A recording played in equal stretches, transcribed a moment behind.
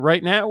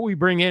Right now, we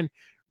bring in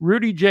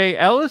Rudy J.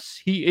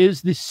 Ellis. He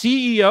is the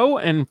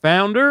CEO and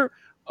founder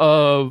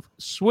of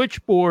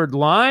Switchboard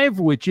Live,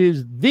 which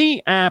is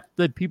the app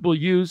that people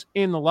use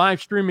in the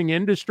live streaming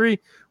industry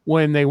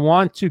when they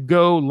want to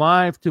go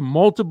live to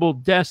multiple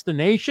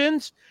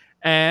destinations.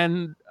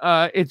 And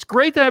it's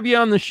great to have you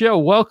on the show.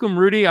 Welcome,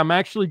 Rudy. I'm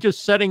actually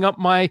just setting up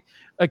my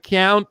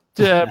account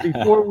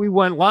before we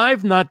went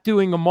live, not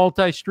doing a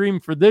multi-stream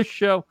for this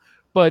show,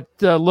 but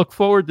look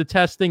forward to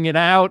testing it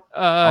out.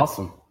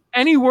 Awesome.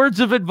 Any words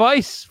of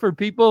advice for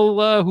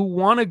people who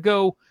want to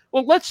go?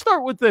 Well, let's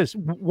start with this.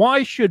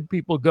 Why should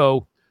people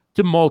go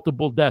to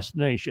multiple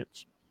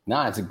destinations?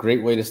 No, it's a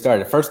great way to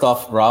start. First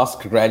off, Ross,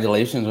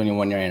 congratulations on your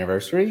 1-year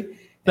anniversary.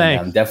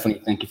 Thanks. And,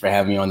 definitely thank you for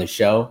having me on the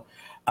show.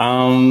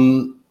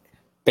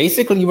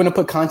 Basically, you want to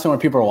put content where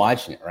people are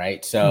watching it,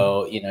 right?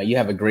 So, you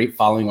have a great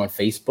following on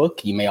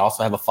Facebook. You may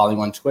also have a following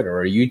on Twitter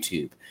or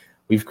YouTube.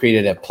 We've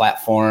created a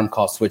platform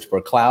called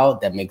Switchboard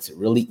Cloud that makes it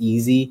really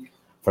easy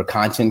for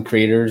content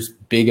creators,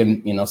 big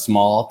and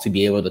small, to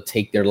be able to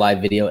take their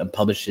live video and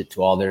publish it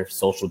to all their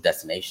social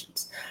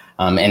destinations.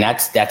 And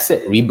that's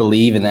it. We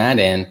believe in that,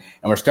 and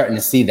we're starting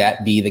to see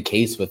that be the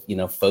case with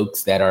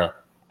folks that are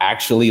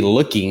actually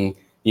looking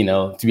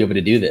to be able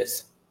to do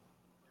this.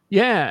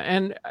 Yeah,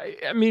 and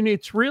I mean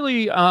it's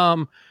really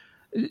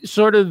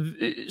sort of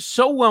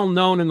so well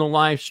known in the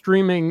live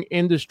streaming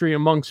industry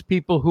amongst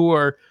people who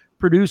are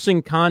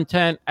producing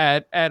content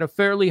at a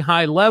fairly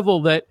high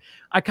level that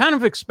I kind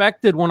of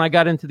expected when I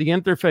got into the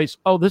interface.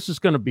 Oh, this is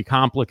going to be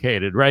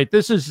complicated, right?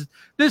 This is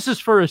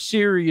for a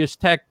serious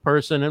tech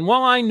person. And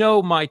while I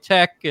know my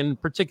tech,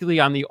 and particularly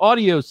on the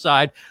audio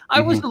side, I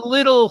was a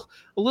little.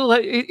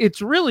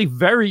 It's really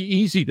very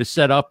easy to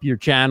set up your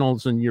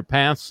channels and your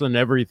paths and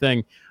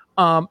everything.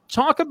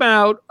 Talk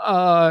about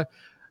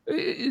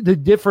the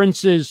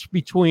differences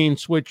between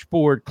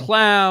Switchboard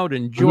Cloud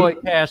and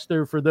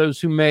Joycaster for those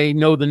who may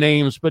know the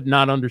names but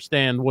not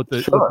understand what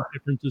the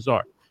differences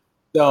are.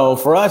 So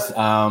for us,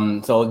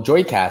 so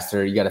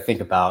Joycaster, you got to think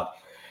about,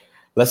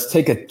 let's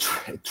take a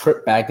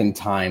trip back in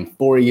time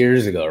 4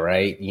 years ago,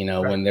 right?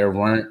 When there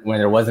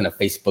wasn't a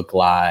Facebook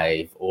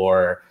Live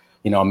or,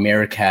 a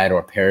Meerkat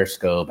or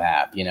Periscope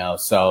app,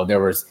 so there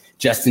was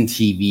Justin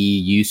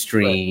TV,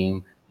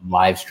 Ustream,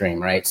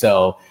 Livestream, right?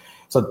 So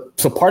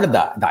part of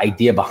the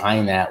idea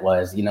behind that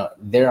was,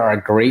 there are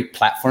great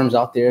platforms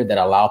out there that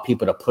allow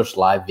people to push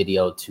live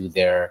video to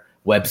their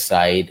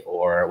website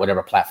or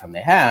whatever platform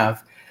they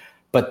have.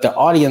 But the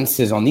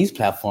audiences on these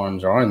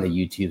platforms are on the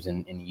YouTubes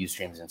and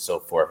Ustreams and so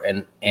forth.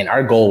 And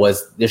our goal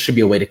was there should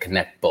be a way to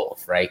connect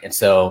both, right? And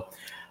so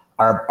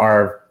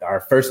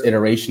our first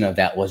iteration of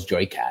that was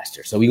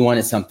Joycaster. So we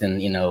wanted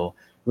something,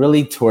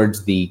 really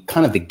towards the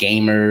kind of the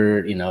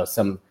gamer,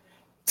 some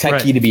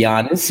techie, to be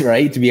honest,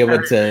 right? To be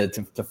able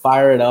to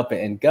fire it up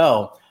and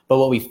go. But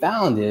what we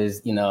found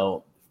is,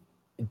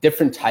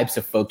 different types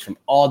of folks from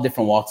all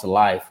different walks of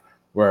life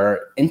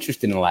were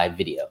interested in live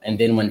video. And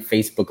then when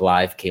Facebook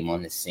Live came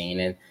on the scene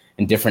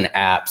and different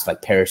apps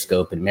like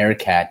Periscope and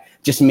Meerkat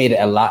just made it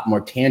a lot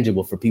more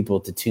tangible for people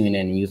to tune in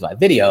and use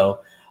live video,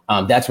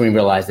 that's when we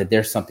realized that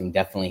there's something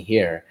definitely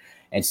here.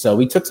 And so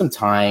we took some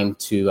time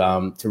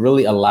to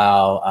really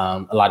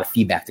allow a lot of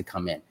feedback to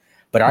come in.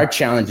 But our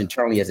challenge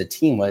internally as a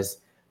team was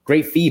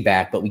great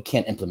feedback, but we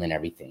can't implement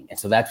everything. And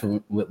so that's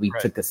when we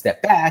took a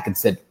step back and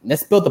said,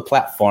 let's build a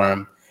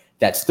platform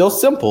that's still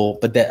simple,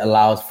 but that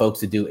allows folks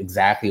to do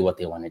exactly what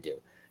they want to do.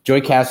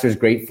 Joycaster is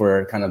great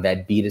for kind of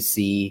that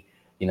B2C,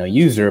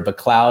 user, but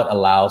Cloud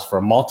allows for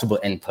multiple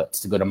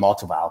inputs to go to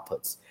multiple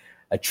outputs,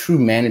 a true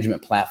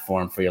management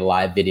platform for your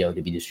live video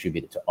to be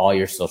distributed to all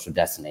your social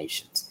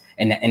destinations.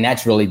 And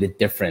that's really the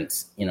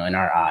difference, in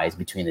our eyes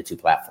between the two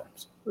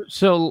platforms.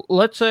 So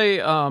let's say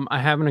I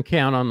have an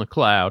account on the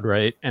Cloud,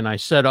 right? And I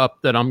set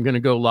up that I'm going to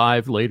go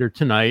live later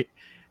tonight.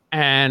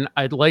 And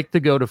I'd like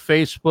to go to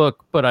Facebook,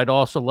 but I'd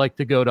also like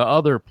to go to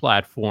other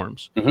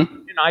platforms.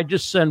 Can I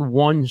just send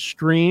one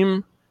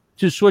stream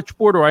to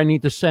Switchboard, or I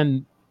need to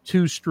send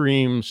two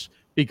streams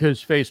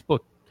because Facebook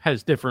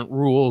has different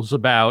rules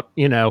about,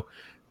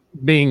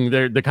 being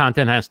there, the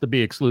content has to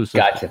be exclusive?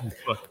 Gotcha.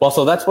 Well,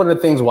 so that's one of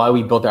the things why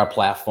we built our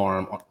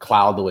platform on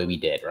Cloud the way we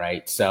did,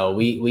 right? So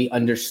we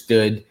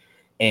understood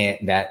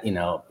that,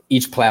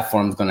 each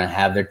platform is going to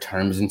have their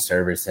terms and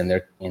service and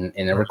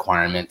their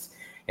requirements.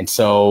 And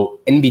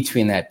so in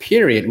between that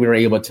period, we were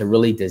able to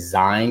really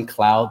design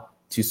Cloud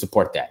to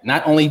support that.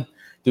 Not only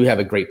do we have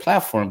a great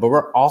platform, but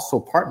we're also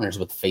partners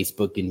with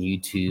Facebook and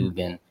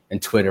YouTube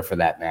and Twitter for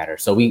that matter.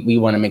 So we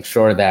want to make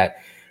sure that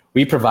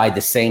we provide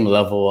the same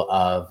level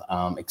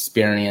of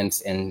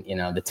experience and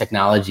the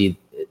technology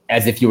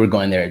as if you were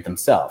going there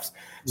themselves.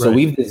 So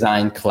we've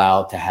designed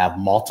Cloud to have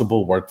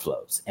multiple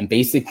workflows. And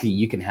basically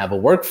you can have a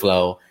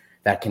workflow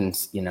that can,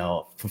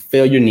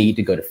 fulfill your need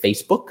to go to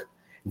Facebook.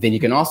 Then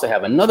you can also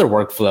have another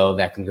workflow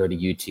that can go to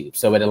YouTube.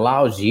 So it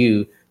allows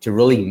you to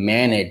really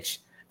manage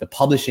the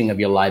publishing of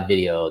your live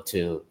video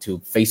to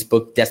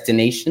Facebook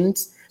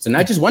destinations. So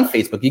not just one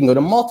Facebook, you can go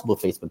to multiple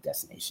Facebook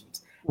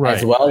destinations,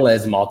 as well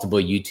as multiple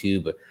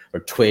YouTube or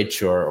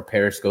Twitch or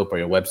Periscope or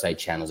your website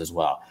channels as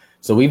well.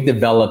 So we've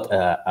developed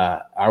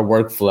our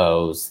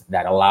workflows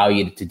that allow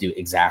you to do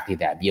exactly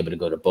that, be able to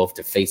go to both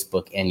to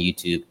Facebook and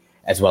YouTube,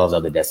 as well as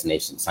other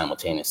destinations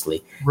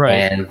simultaneously,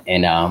 right?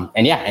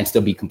 And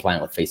still be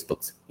compliant with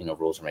Facebook's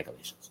rules and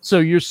regulations. So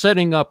you're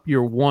setting up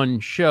your one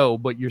show,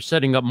 but you're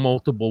setting up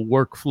multiple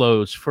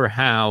workflows for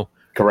how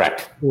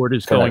Switchboard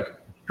is going to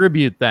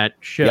distribute that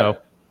show.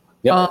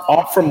 Yep.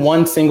 All from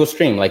one single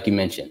stream, like you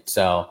mentioned.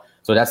 So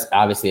that's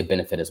obviously a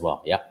benefit as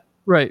well. Yeah.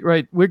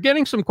 Right. We're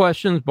getting some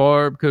questions.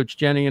 Barb, Coach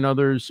Jenny, and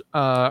others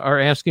are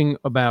asking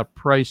about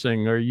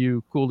pricing. Are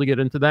you cool to get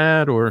into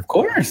that? Or of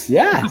course,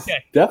 yeah,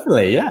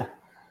 definitely, yeah.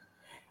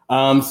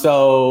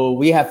 So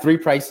we have 3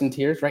 pricing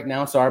tiers right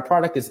now. So our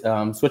product is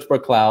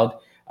Switchboard Cloud.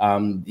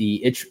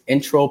 The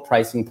intro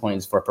pricing point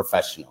is for a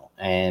professional,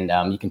 and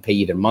you can pay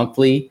either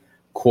monthly,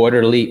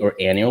 quarterly, or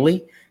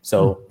annually.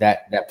 So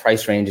that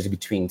price range is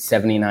between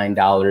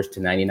 $79 to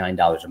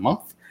 $99 a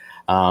month.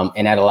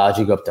 And that allows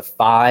you to go up to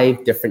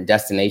 5 different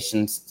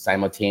destinations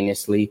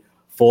simultaneously,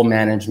 full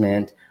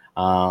management.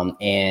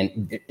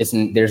 And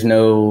there's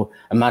no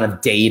amount of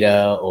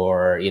data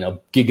or,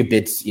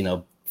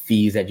 gigabits,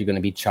 fees that you're going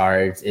to be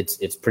charged.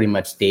 It's pretty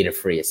much data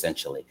free,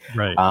 essentially.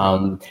 Right.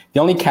 The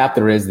only cap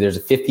there's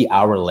a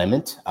 50-hour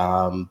limit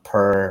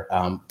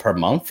per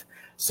month.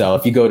 So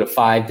if you go to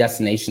 5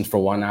 destinations for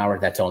 1 hour,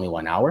 that's only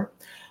 1 hour.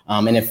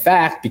 And in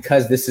fact,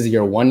 because this is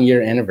your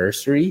 1-year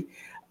anniversary,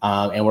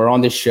 and we're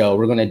on this show,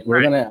 we're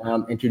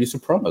gonna introduce a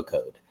promo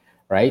code,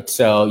 right?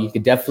 So you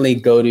could definitely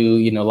go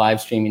to live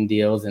streaming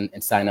deals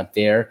and sign up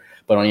there.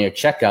 But on your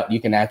checkout, you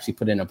can actually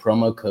put in a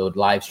promo code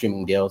live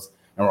streaming deals,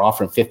 and we're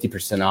offering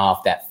 50%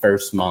 off that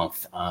first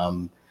month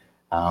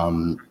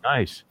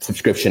nice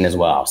subscription as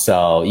well.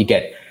 So you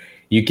get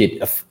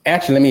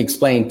actually, let me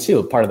explain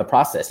too, part of the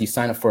process. You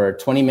sign up for a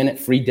 20-minute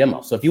free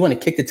demo. So if you want to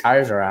kick the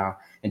tires around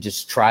and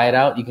just try it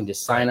out, you can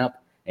just sign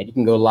up and you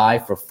can go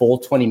live for full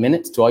 20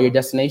 minutes to all your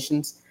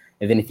destinations.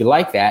 And then if you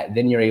like that,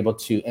 then you're able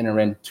to enter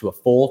into a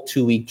full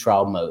 2-week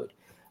trial mode.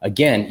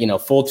 Again,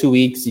 full 2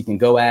 weeks, you can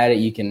go at it,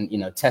 you can,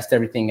 test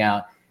everything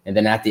out. And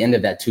then at the end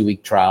of that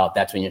 2-week trial,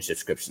 that's when your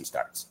subscription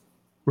starts.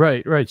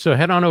 Right. So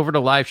head on over to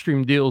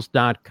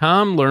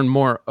livestreamdeals.com, learn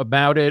more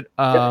about it.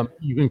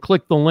 You can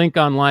click the link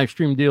on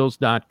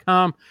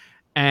livestreamdeals.com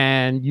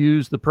and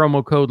use the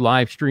promo code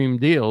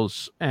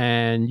livestreamdeals,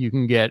 and you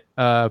can get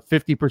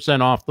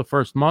 50% off the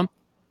first month.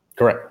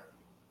 Correct.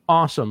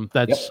 Awesome.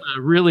 That's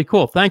really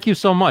cool. Thank you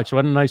so much.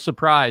 What a nice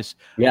surprise.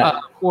 Yeah.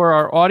 For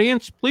our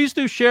audience, please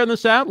do share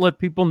this out. Let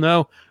people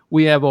know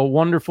we have a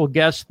wonderful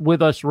guest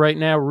with us right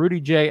now, Rudy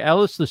J.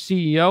 Ellis, the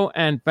CEO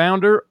and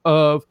founder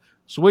of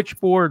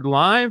Switchboard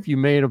Live. You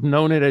may have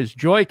known it as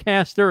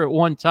Joycaster at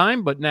one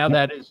time, but now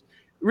that is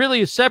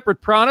really a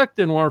separate product,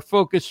 and our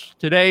focus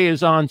today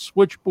is on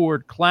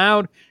Switchboard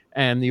Cloud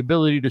and the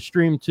ability to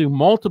stream to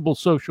multiple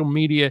social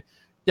media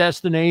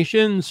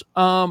destinations.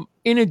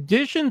 In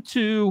addition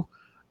to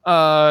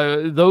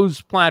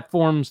those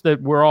platforms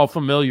that we're all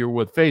familiar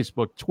with,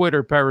 Facebook,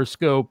 Twitter,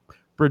 Periscope,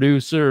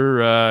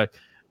 Producer,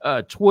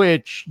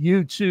 Twitch,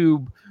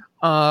 YouTube,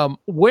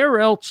 where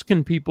else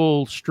can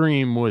people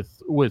stream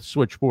with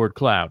Switchboard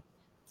Cloud?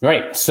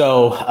 Right.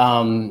 So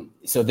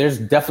there's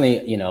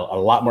definitely, a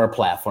lot more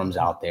platforms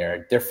out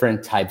there,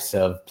 different types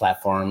of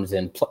platforms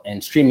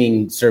and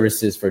streaming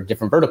services for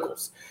different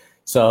verticals.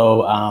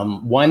 So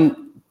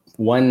one,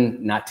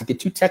 not to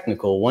get too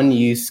technical, one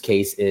use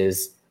case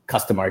is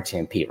custom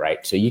RTMP,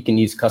 right? So you can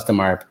use custom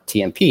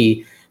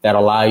RTMP that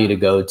allow you to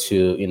go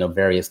to,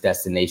 various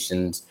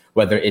destinations,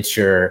 whether it's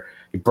your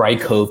Bright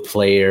Cove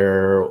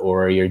player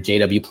or your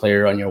JW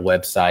player on your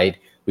website.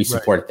 We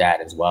support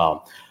that as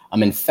well.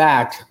 In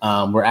fact,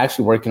 we're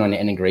actually working on an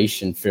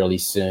integration fairly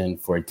soon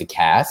for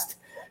Decast.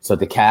 So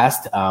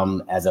Decast,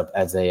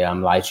 as a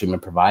live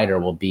streaming provider,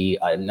 will be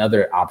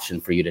another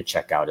option for you to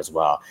check out as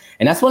well.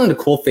 And that's one of the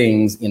cool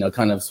things,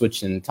 kind of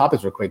switching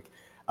topics real quick,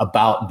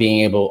 about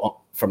being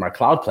able, from our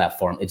cloud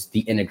platform, it's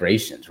the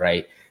integrations,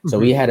 right? Mm-hmm. So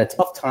we had a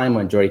tough time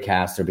on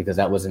Joycaster because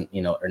that wasn't,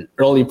 an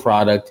early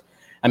product.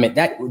 I mean,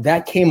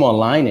 that came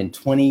online in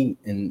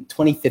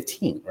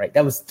 2015, right?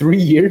 That was 3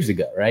 years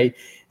ago, right?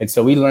 And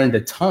so we learned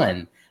a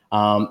ton.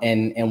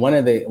 And one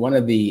of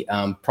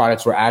the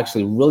products we're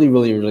actually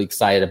really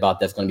excited about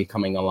that's going to be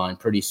coming online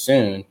pretty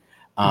soon,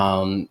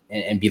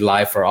 and be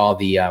live for all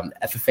the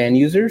FFN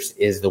users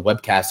is the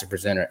Webcaster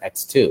Presenter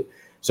X2.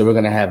 So we're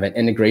going to have an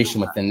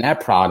integration within that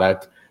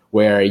product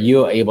where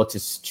you're able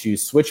to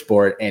choose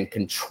Switchboard and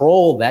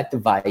control that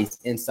device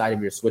inside of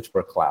your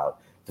Switchboard cloud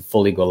to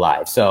fully go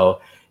live.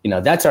 So,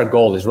 that's our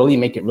goal, is really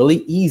make it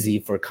really easy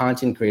for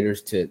content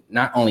creators to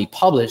not only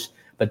publish,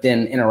 but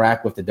then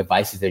interact with the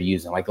devices they're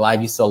using. Like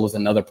LiveView Solo is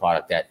another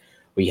product that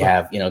we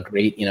have,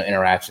 great,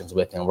 interactions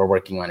with, and we're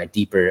working on a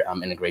deeper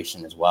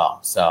integration as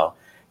well. So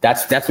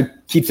that's what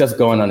keeps us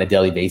going on a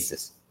daily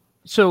basis.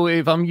 So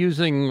if I'm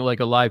using like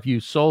a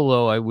LiveView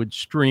Solo, I would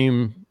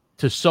stream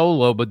to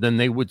Solo, but then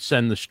they would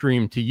send the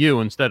stream to you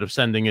instead of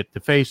sending it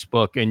to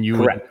Facebook, and you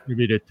would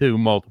distribute it to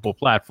multiple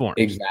platforms.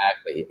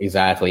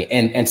 Exactly.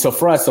 And so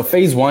for us, so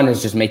phase one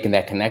is just making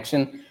that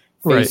connection.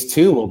 Phase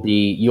two will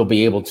be you'll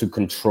be able to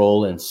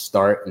control and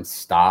start and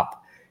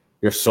stop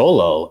your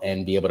solo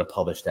and be able to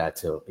publish that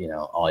to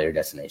all your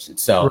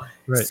destinations. So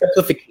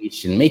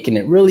simplification, making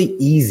it really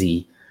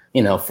easy,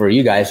 for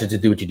you guys to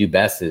do what you do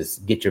best is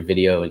get your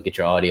video and get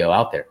your audio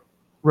out there.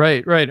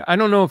 Right. I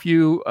don't know if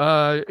you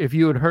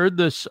had heard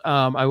this.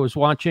 I was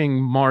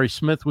watching Mari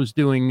Smith was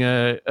doing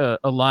a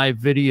live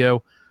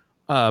video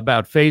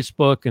about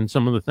Facebook and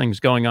some of the things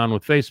going on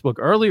with Facebook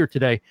earlier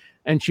today,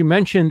 and she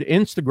mentioned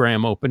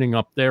Instagram opening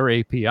up their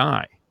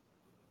API.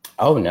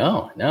 Oh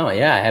no,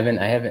 yeah, I haven't.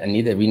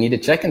 We need to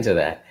check into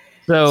that.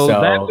 So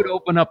that would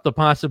open up the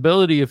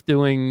possibility of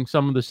doing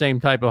some of the same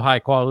type of high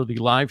quality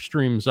live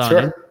streams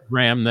on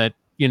Instagram that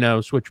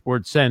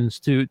Switchboard sends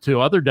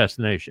to other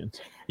destinations.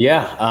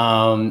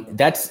 Yeah,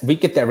 we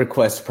get that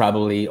request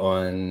probably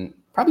on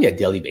a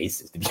daily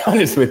basis. To be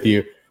honest with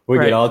you, we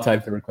get all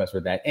types of requests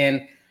with that,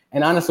 and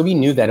honestly, we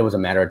knew that it was a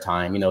matter of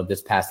time.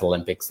 This past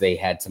Olympics, they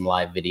had some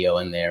live video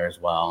in there as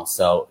well.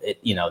 So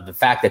the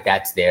fact that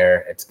that's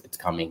there, it's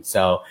coming.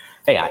 So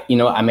hey,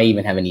 I may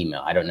even have an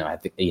email. I don't know. I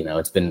think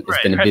it's been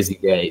a busy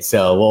day.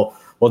 So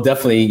we'll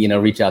definitely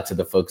reach out to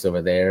the folks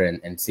over there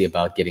and see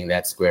about getting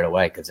that squared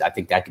away, because I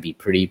think that could be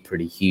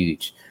pretty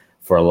huge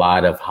for a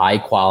lot of high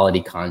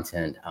quality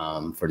content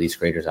for these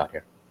creators out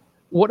here.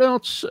 What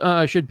else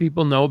should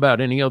people know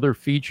about? Any other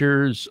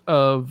features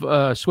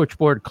of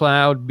Switchboard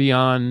Cloud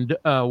beyond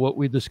what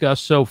we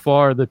discussed so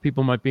far that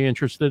people might be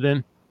interested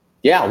in?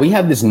 Yeah, we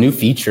have this new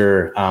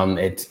feature.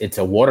 It's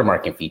a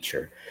watermarking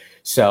feature.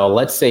 So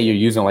let's say you're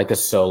using like a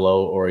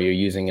solo, or you're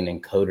using an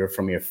encoder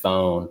from your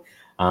phone,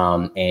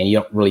 and you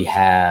don't really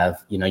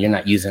have, you're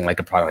not using like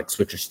a product like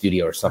Switcher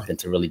Studio or something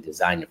to really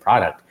design your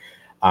product,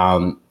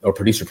 or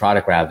produce your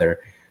product rather.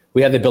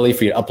 We have the ability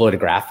for you to upload a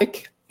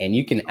graphic, and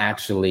you can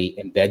actually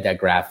embed that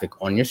graphic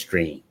on your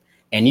stream,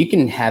 and you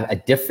can have a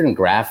different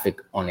graphic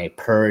on a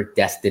per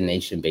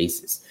destination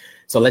basis.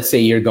 So let's say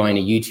you're going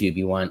to YouTube,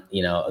 you want,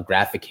 a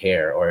graphic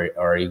here,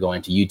 or you're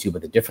going to YouTube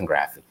with a different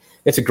graphic.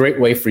 It's a great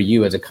way for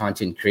you as a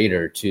content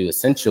creator to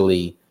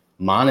essentially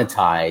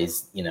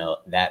monetize,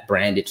 that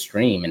branded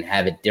stream and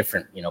have it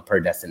different,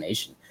 per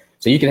destination.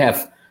 So you can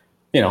have,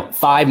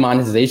 5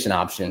 monetization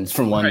options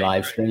from one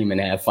live stream and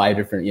have 5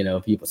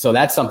 different, people. So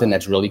that's something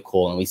that's really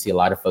cool. And we see a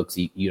lot of folks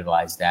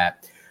utilize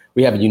that.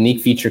 We have a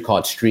unique feature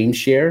called Stream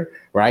Share,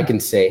 where I can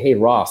say, hey,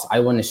 Ross, I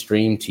want to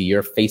stream to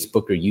your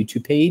Facebook or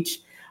YouTube page.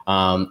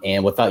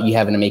 And without you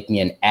having to make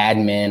me an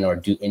admin or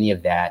do any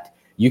of that,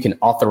 you can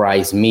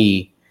authorize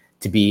me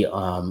to be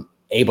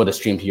able to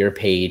stream to your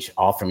page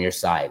all from your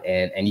side.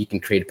 And you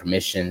can create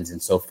permissions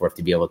and so forth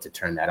to be able to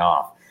turn that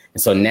off.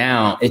 And so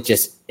now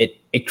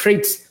it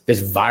creates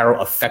this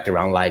viral effect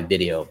around live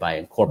video by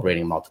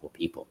incorporating multiple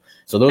people.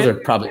 So those are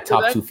probably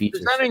top 2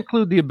 features. Does that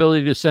include the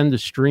ability to send a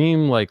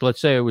stream? Like, let's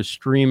say I was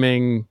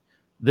streaming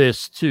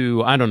this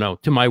to, I don't know,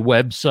 to my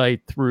website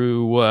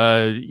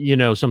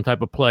through, some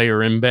type of player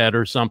embed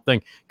or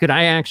something. Could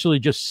I actually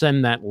just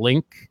send that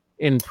link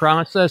in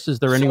process? Is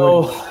there any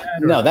way?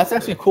 No, that's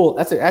actually cool.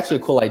 That's actually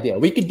a cool idea.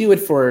 We could do it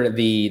for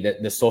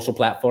the social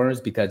platforms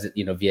because,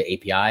 via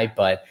API,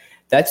 but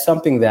that's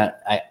something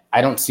that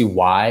I don't see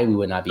why we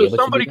would not be able to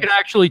do. Somebody could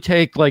actually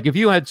take, like, if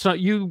you had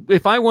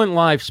if I went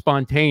live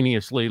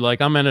spontaneously, like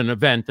I'm at an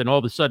event and all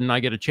of a sudden I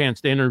get a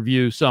chance to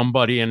interview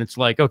somebody and it's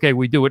like, okay,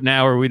 we do it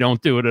now or we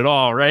don't do it at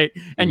all, right?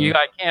 And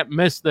I can't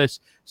miss this.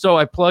 So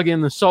I plug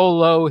in the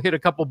solo, hit a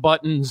couple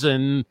buttons,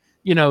 and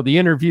the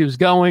interview's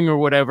going or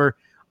whatever.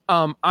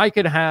 I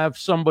could have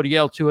somebody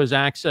else who has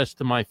access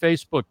to my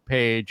Facebook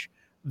page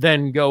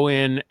then go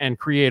in and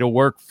create a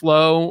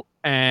workflow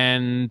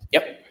and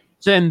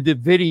send the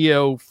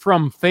video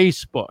from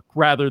Facebook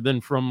rather than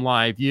from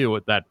Live View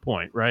at that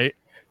point, right?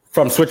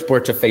 From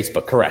Switchboard to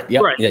Facebook, correct.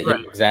 Yep, right.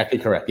 Exactly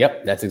correct.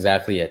 Yep, that's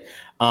exactly it.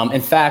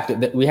 In fact,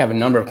 we have a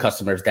number of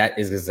customers that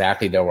is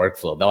exactly their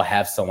workflow. They'll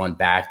have someone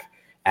back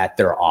at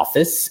their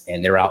office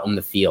and they're out in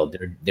the field.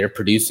 They're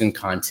producing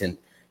content,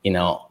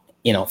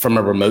 from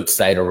a remote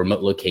site or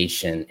remote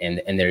location,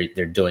 and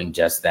they're doing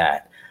just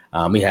that.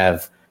 We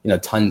have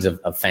tons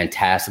of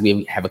fantastic.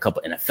 We have a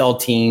couple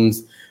NFL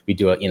teams. We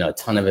do a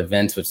ton of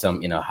events with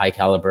some high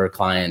caliber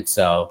clients.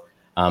 So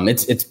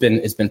it's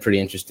been pretty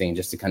interesting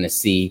just to kind of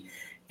see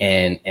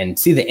and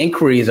see the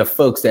inquiries of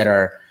folks that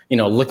are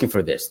looking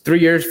for this. 3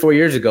 years, 4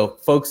 years ago,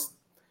 folks,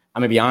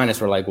 I'm gonna be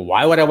honest, we're like,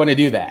 why would I want to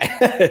do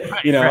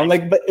that? I'm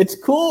like, but it's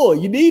cool.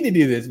 You need to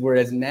do this.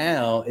 Whereas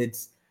now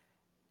it's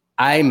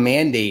I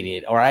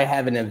mandated, or I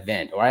have an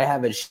event, or I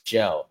have a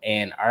show,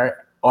 and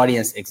our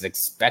audience is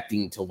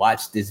expecting to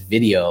watch this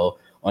video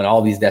on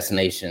all these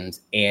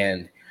destinations,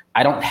 and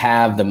I don't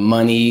have the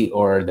money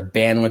or the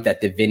bandwidth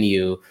at the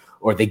venue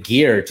or the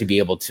gear to be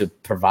able to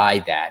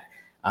provide that.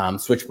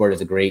 Switchboard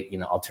is a great,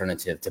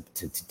 alternative to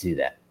do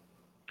that.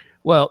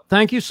 Well,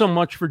 thank you so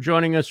much for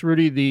joining us,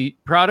 Rudy. The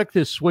product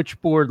is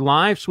Switchboard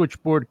Live.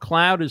 Switchboard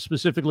Cloud is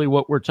specifically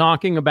what we're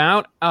talking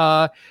about.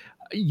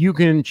 You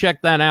can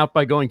check that out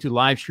by going to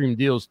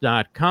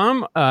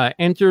livestreamdeals.com.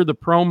 Enter the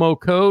promo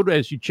code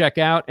as you check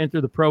out.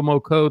 Enter the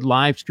promo code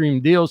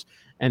LivestreamDeals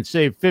and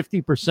save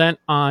 50%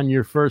 on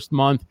your first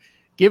month.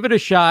 Give it a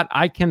shot.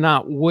 I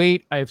cannot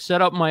wait. I have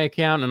set up my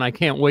account, and I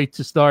can't wait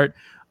to start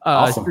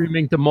Awesome.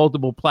 streaming to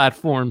multiple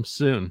platforms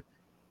soon.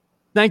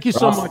 Thank you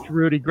so much,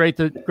 Rudy. Great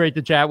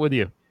to chat with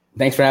you.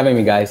 Thanks for having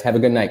me, guys. Have a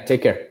good night.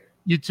 Take care.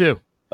 You too.